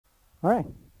Alright,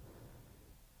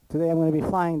 today I'm going to be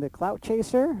flying the Clout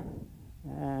Chaser,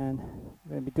 and I'm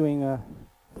going to be doing a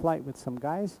flight with some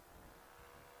guys.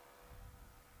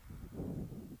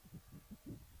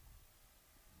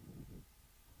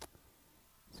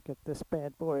 Let's get this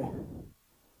bad boy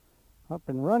up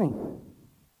and running.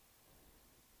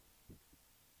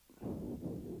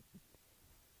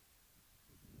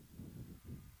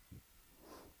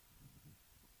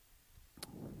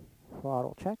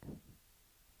 Throttle check.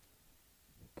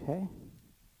 Okay.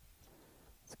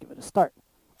 Let's give it a start.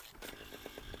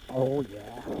 Oh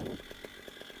yeah.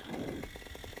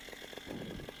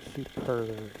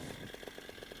 Sheepers.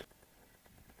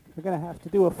 We're gonna have to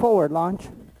do a forward launch,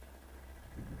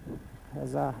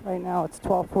 as right now it's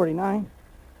 12:49,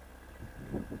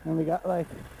 and we got like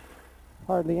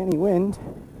hardly any wind,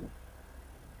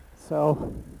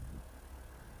 so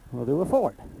we'll do a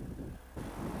forward.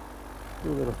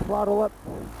 Do a little throttle up.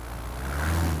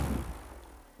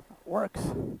 Works.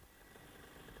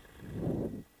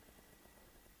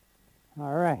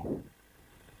 All right.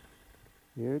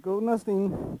 Here goes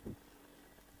nothing.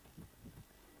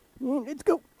 Let's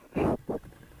go.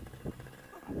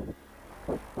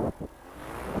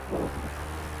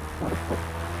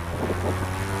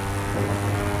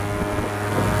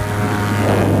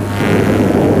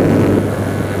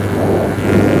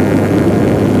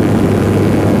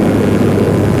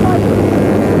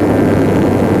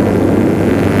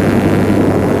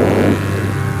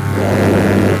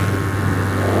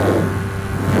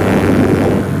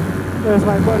 There's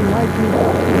my buddy Mikey.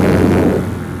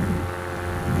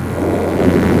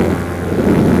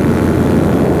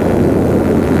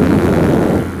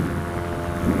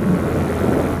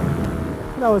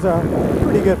 That was a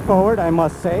pretty good forward, I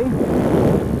must say.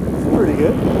 It's pretty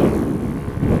good.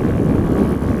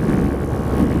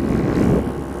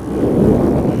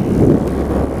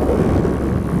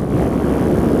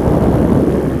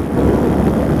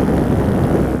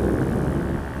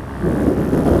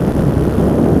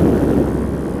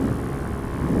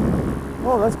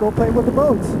 Oh, let's go play with the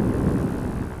boats.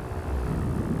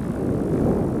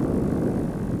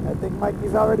 I think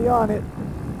Mikey's already on it.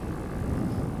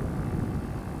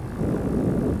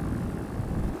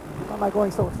 Why am I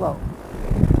going so slow?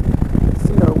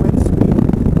 See our wind speed.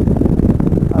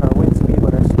 Not our wind speed,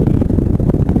 but our speed.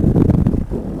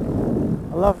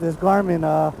 I love this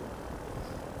Garmin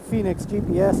Phoenix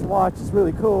GPS watch. It's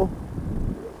really cool.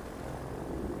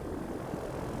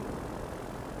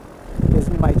 Gives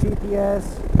me my GPS,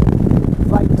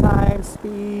 flight time,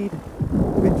 speed,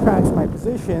 even tracks my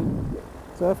position.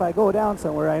 So if I go down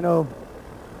somewhere, I know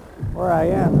where I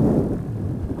am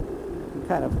and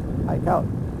kind of hike out.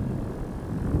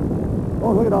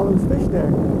 Oh, look at all those fish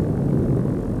there.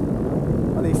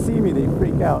 When they see me, they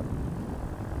freak out.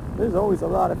 There's always a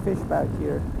lot of fish back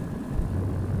here.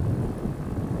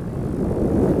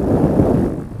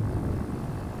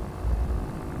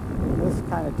 It's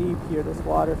kind of deep here, this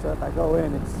water, so if I go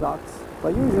in, it sucks.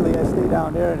 But usually I stay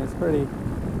down there and it's pretty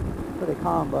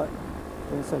calm, but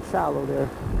it's so shallow there.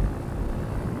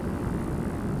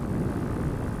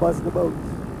 Buzz the boats.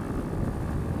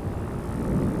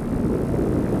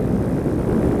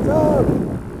 What's up?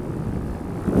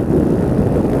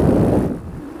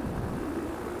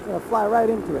 Gonna fly right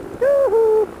into it.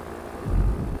 Yoo-hoo!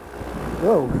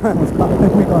 Whoa, I almost caught my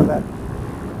wing on that.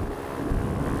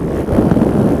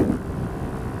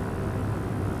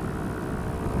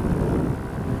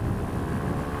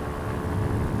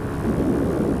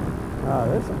 Oh,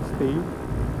 there's some speed.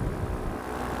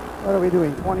 What are we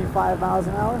doing, 25 miles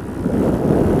an hour?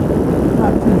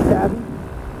 Not too shabby.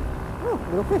 Oh,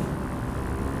 little fish.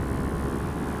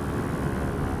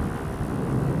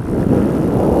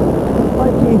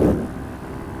 Mikey.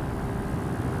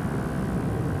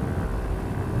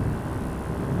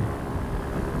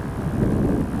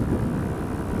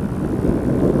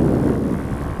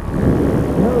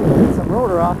 Oh, get some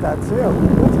rotor off that sail.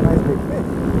 That's a nice big fish.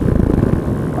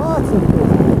 Awesome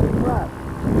fish. Holy crap.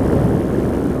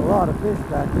 A lot of fish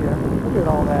back here. Look at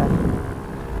all that.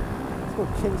 Let's go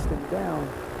chase them down.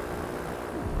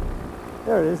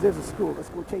 There it is. There's a school. Let's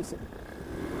go chase it.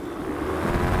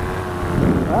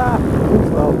 Ah, too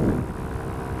slow.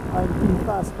 I'm too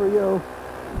fast for you.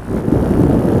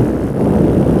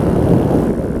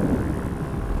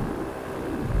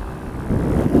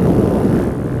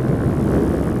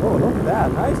 Oh, look at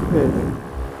that. Nice fish.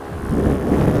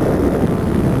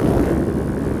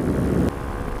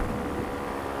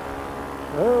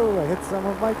 Oh, I hit some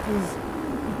of Mikey's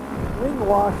wing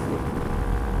wash.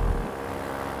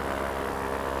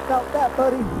 Got that,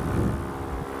 buddy.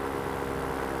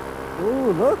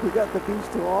 Ooh, look, we got the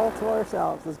beach to all to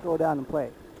ourselves. Let's go down and play.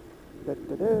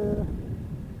 Da-da-da.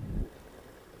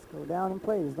 Let's go down and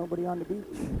play. There's nobody on the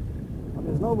beach. Well,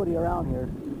 there's nobody around here.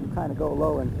 You kind of go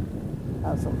low and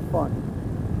have some fun.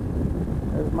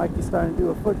 There's Mikey starting to do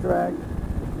a foot drag.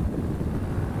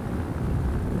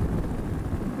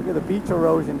 Look at the beach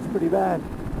erosion. It's pretty bad.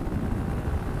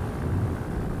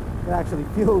 You can actually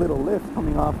feel a little lift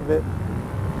coming off of it.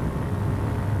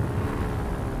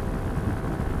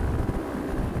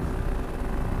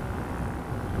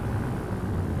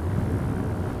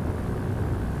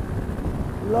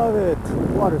 Love it. The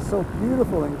water's so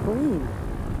beautiful and clean.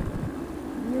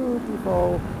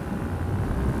 Beautiful.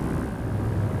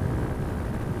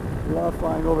 Love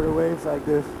flying over the waves like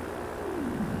this.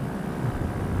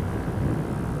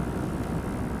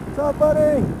 What's up,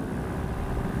 buddy?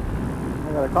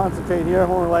 I gotta concentrate here.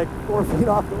 I'm only like 4 feet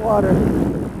off the water. Do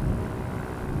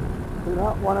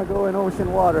not want to go in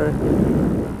ocean water.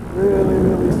 Really,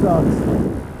 really sucks.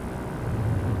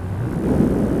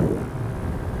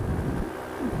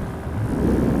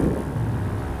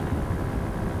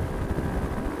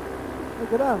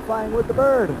 Look at that, I'm flying with the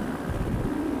bird.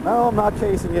 No, I'm not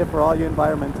chasing it for all you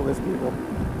environmentalist people.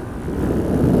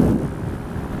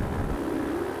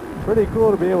 Pretty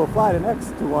cool to be able to fly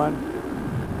next to one.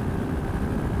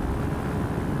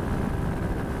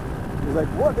 He's like,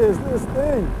 what is this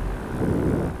thing?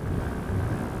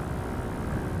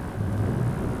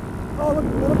 Oh, look,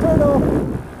 little turtle.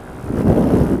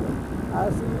 I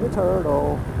see the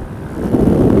turtle.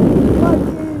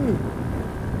 Mikey!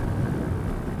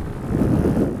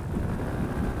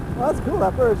 Well, that's cool.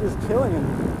 That bird's just chilling and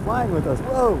flying with us.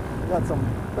 Whoa! Got some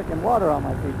freaking water on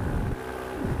my feet.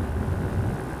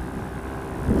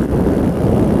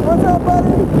 What's up, buddy?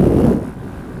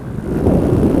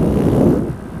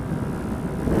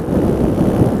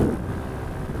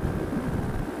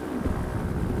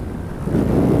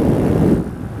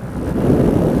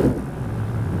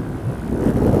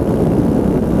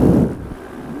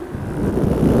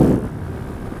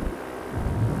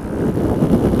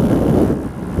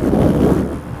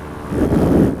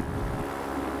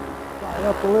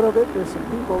 Up a little bit, there's some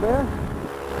people there.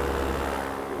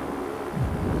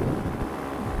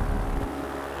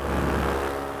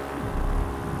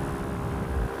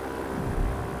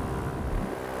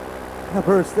 The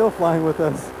bird's still flying with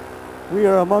us. We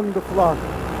are among the flock.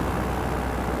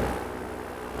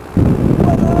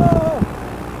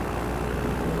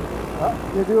 Oh,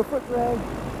 you do a foot drag.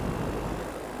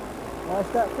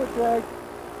 Watch that foot drag.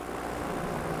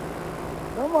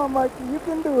 Come on, Mikey, you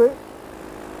can do it.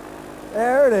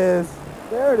 There it is.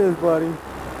 There it is, buddy.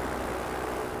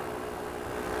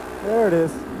 There it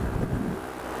is.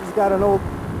 He's got an old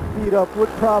beat up wood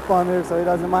prop on there, so he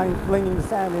doesn't mind flinging the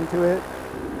sand into it.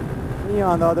 Me,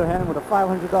 on the other hand, with a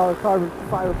 $500 carbon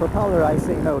fiber propeller, I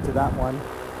say no to that one.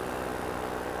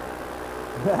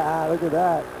 Look at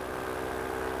that.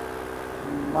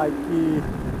 Mikey.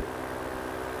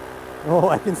 Oh,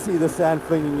 I can see the sand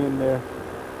flinging in there.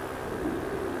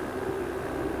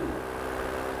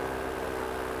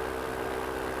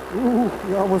 Ooh,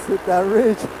 you almost hit that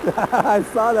ridge. I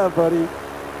saw that, buddy.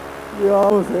 You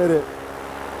almost hit it.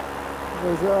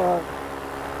 What's up?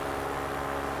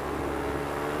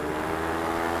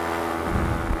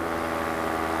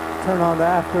 Turn on the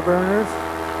afterburners.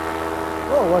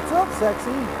 Oh, what's up,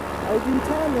 sexy? I do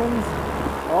tandems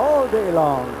all day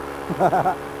long.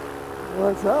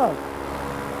 What's up?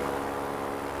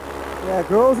 Yeah,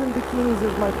 girls in bikinis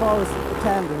is my policy for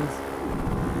tandems.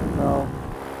 So,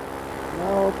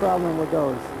 no problem with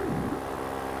those.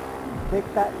 Big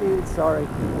fat dude, sorry.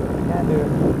 Can't do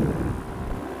it.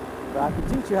 But I can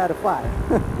teach you how to fly.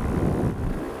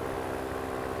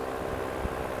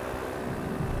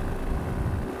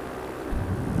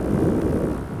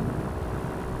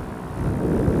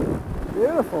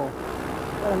 Beautiful.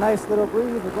 Got a nice little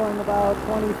breeze. We're going about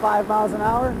 25 miles an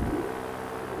hour.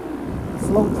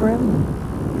 Slow trim.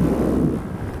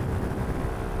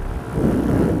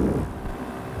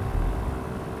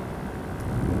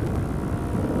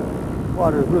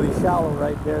 Water is really shallow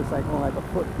right there. It's like only like a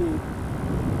foot deep.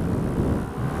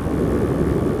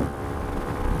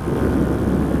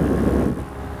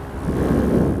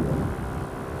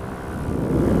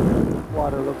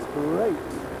 Water looks great.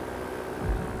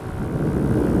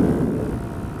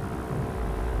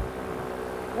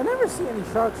 I never see any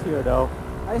sharks here though.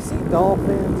 I see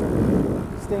dolphins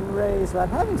and stingrays, but I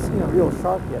haven't seen a real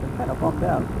shark yet. I'm kind of bummed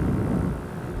out.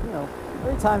 You know,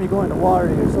 every time you go in the water,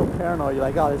 you're so paranoid. You're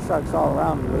like, oh, there's sharks all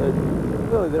around me. But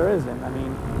really, there isn't. I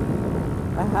mean,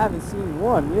 I haven't seen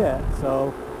one yet,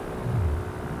 so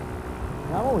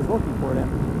I'm always looking for them.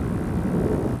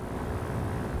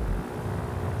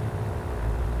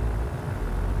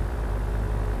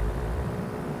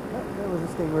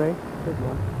 stingray, big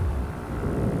one.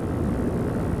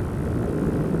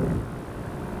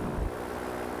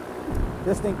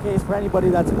 Just in case for anybody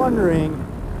that's wondering,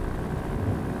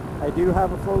 I do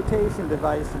have a flotation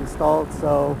device installed,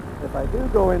 so if I do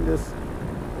go in this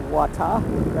water,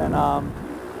 then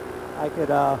I could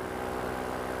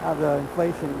have the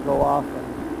inflation go off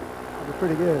and it'll be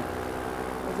pretty good.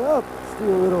 What's up? Let's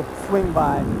do a little swing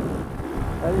by.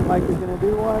 Ready? Mike is going to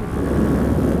do one,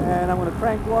 and I'm going to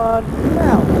crank one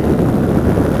now.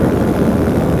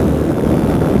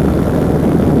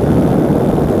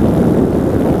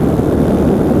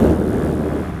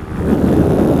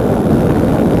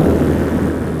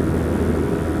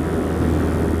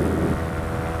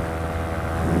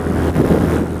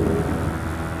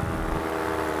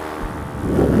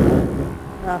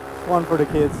 One for the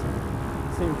kids.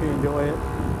 Seem to enjoy it.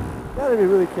 Gotta be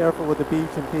really careful with the beach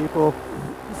and people.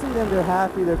 You see them, they're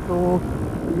happy, they're cool.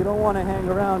 You don't want to hang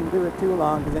around and do it too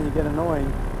long because then you get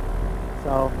annoying.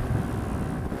 So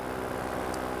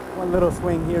one little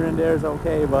swing here and there is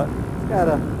okay, but you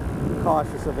gotta be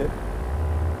cautious of it.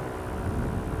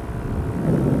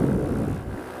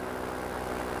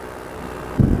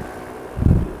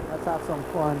 Let's have some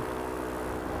fun.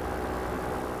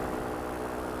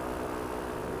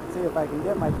 See if I can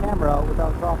get my camera out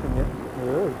without dropping it.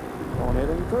 Ooh, don't hit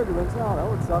any turbulence now, that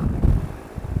would suck.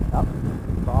 Up,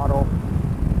 throttle.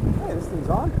 Hey, this thing's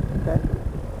on? Okay.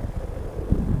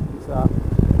 It's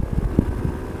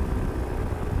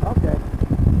okay.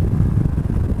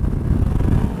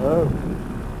 Oh.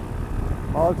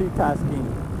 Multitasking.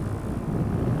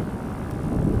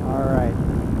 Alright.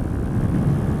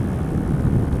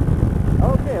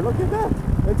 Okay, look at that.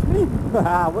 It's me.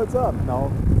 What's up?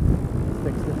 No.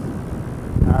 Fix this.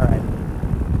 Alright.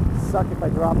 Suck if I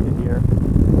dropped it here.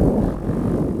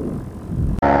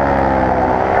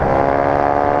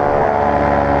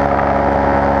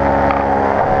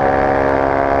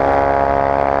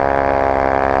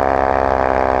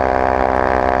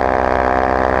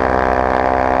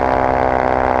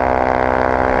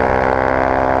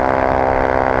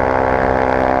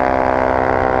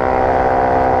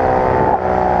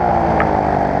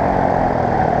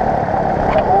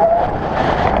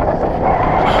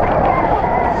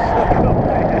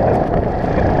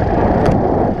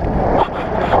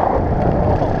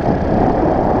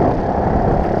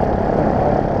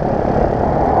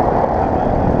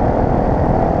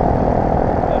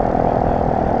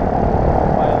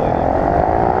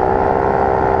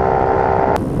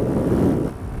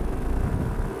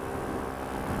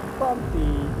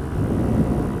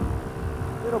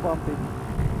 Bumpy.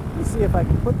 Let me see if I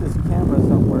can put this camera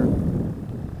somewhere.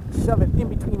 Shove it in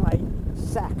between my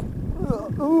sack.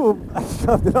 Ooh, I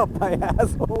shoved it up my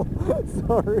asshole.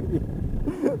 Sorry.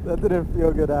 That didn't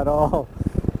feel good at all.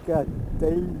 God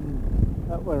dang.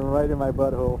 That went right in my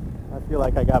butthole. I feel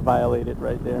like I got violated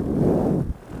right there.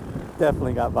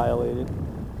 Definitely got violated.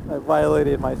 I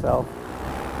violated myself.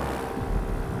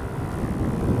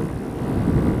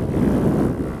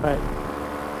 Right.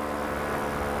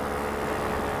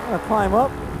 I'm gonna climb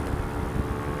up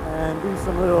and do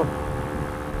some little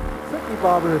tricky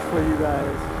bobbers for you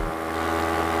guys.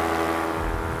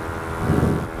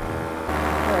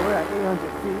 Okay, we're at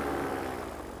 800 feet.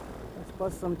 Let's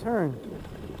bust some turn.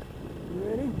 You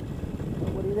ready?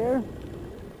 Nobody there?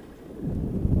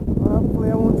 Well, hopefully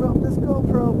I won't drop this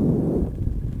GoPro.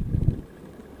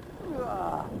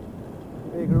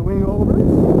 Bigger wing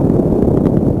overs.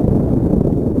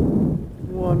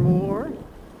 One more.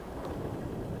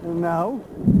 And now,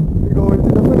 we go into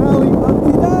the finale of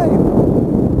the dive!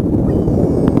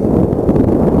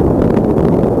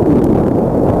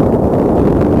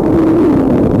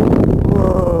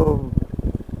 Whoa!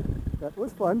 That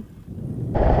was fun.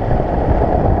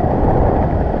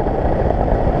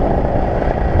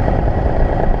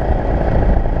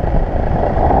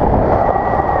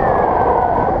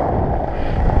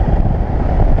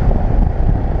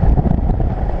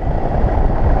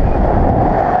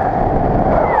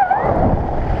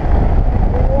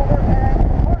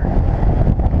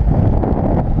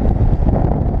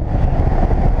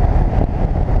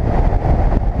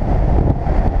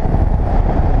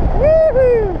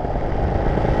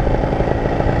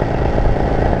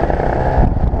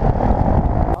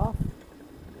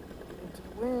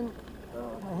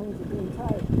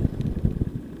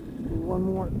 One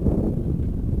more.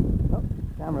 Oh,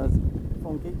 camera's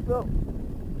phone keeps go.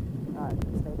 Alright,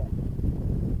 stay back.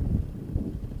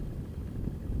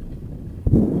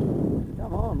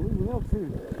 Come on, losing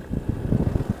altitude.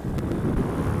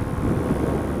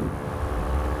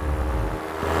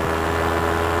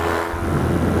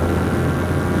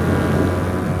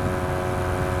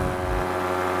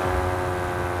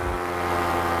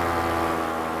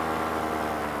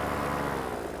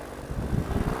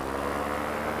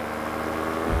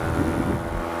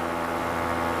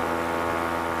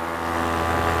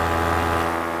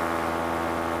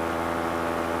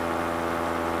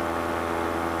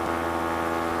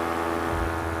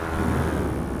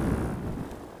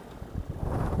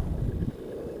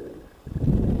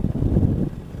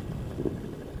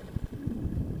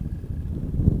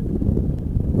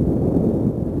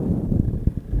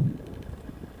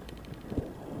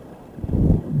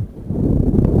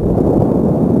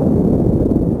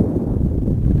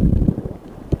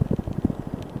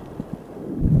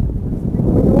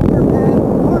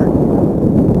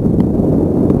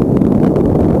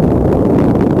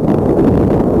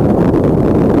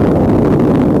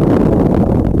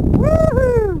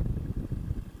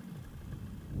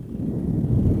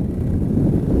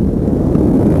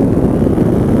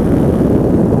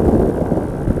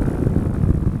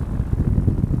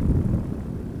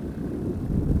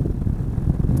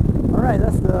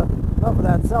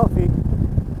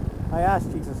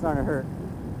 starting to hurt.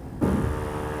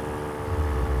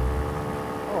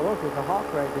 Oh, look, there's a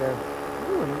hawk right there.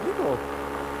 Ooh, an eagle.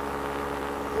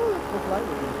 Ooh, let's go fly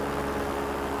with these.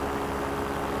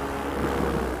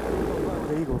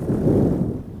 The eagles.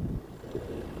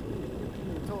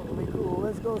 Totally cool.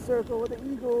 Let's go circle with the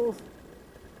eagles.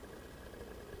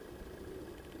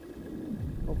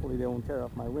 Hopefully they won't tear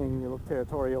off my wing. They look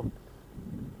territorial.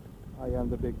 I am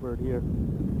the big bird here.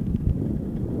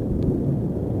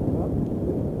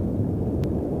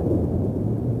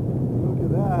 Look at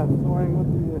that, soaring with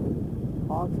the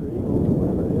hawks or eagles,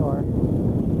 whatever they are.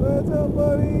 What's up,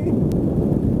 buddy?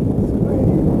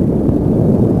 Sweet.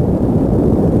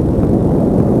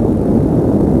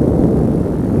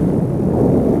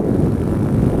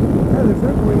 Yeah, they're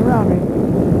circling around me.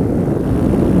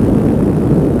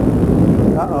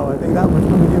 Uh-oh, I think that one's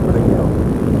coming in for the kill.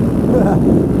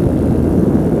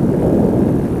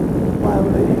 Fly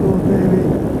with the eagles, baby.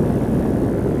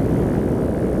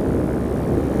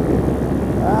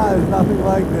 There's nothing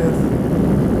like this.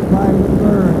 Flying with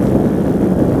birds.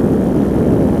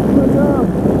 What's up?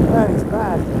 Thanks,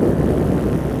 fast.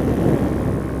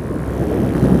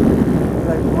 He's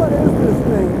like, what is this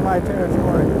thing in my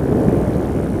territory?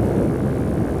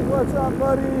 What's up,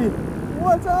 buddy?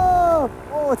 What's up?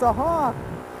 Oh, it's a hawk.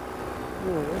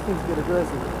 Ooh, those things get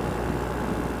aggressive.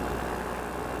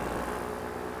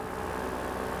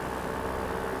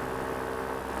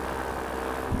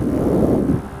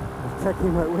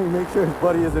 Checking my wing, make sure his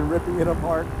buddy isn't ripping it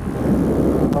apart.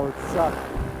 Oh, it sucks.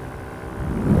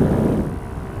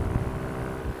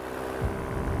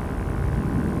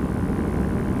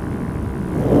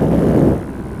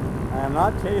 I am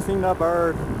not chasing the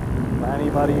bird, for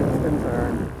anybody who's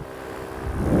concerned.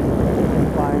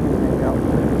 Flying with me, yep.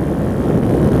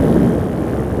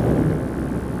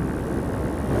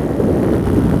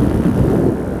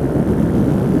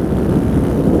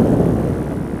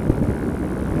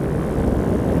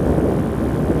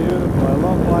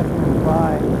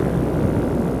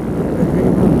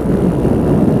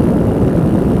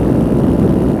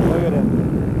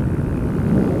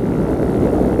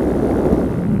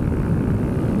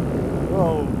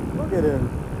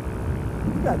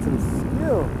 He's got some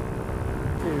skill,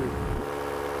 dude.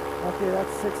 Okay,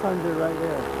 that's 600 right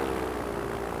there.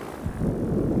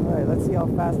 Alright, let's see how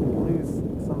fast we can lose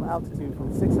some altitude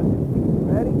from 600 feet.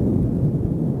 Ready?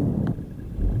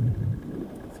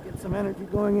 Let's get some energy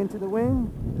going into the wing.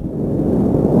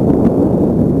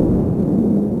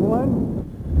 One.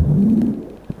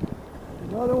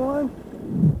 Another one.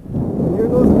 Here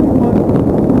goes the big one.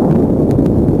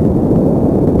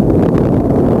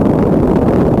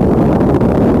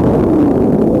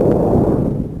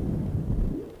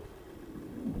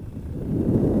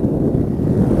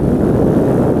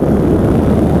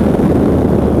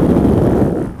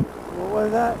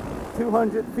 That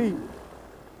 200 feet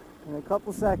in a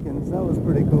couple seconds. That was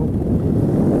pretty cool.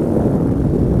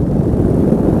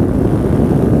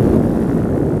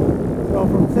 So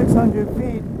from 600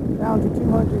 feet down to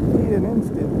 200 feet an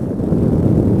instant.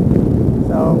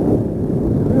 So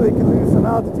you really can lose some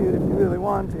altitude if you really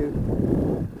want to,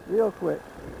 real quick.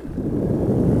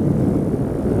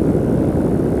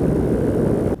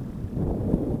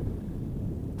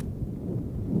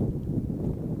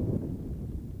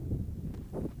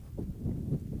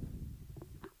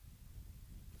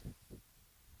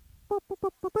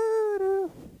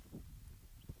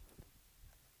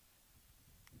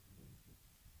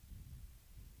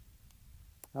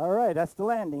 All right, that's the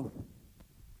landing.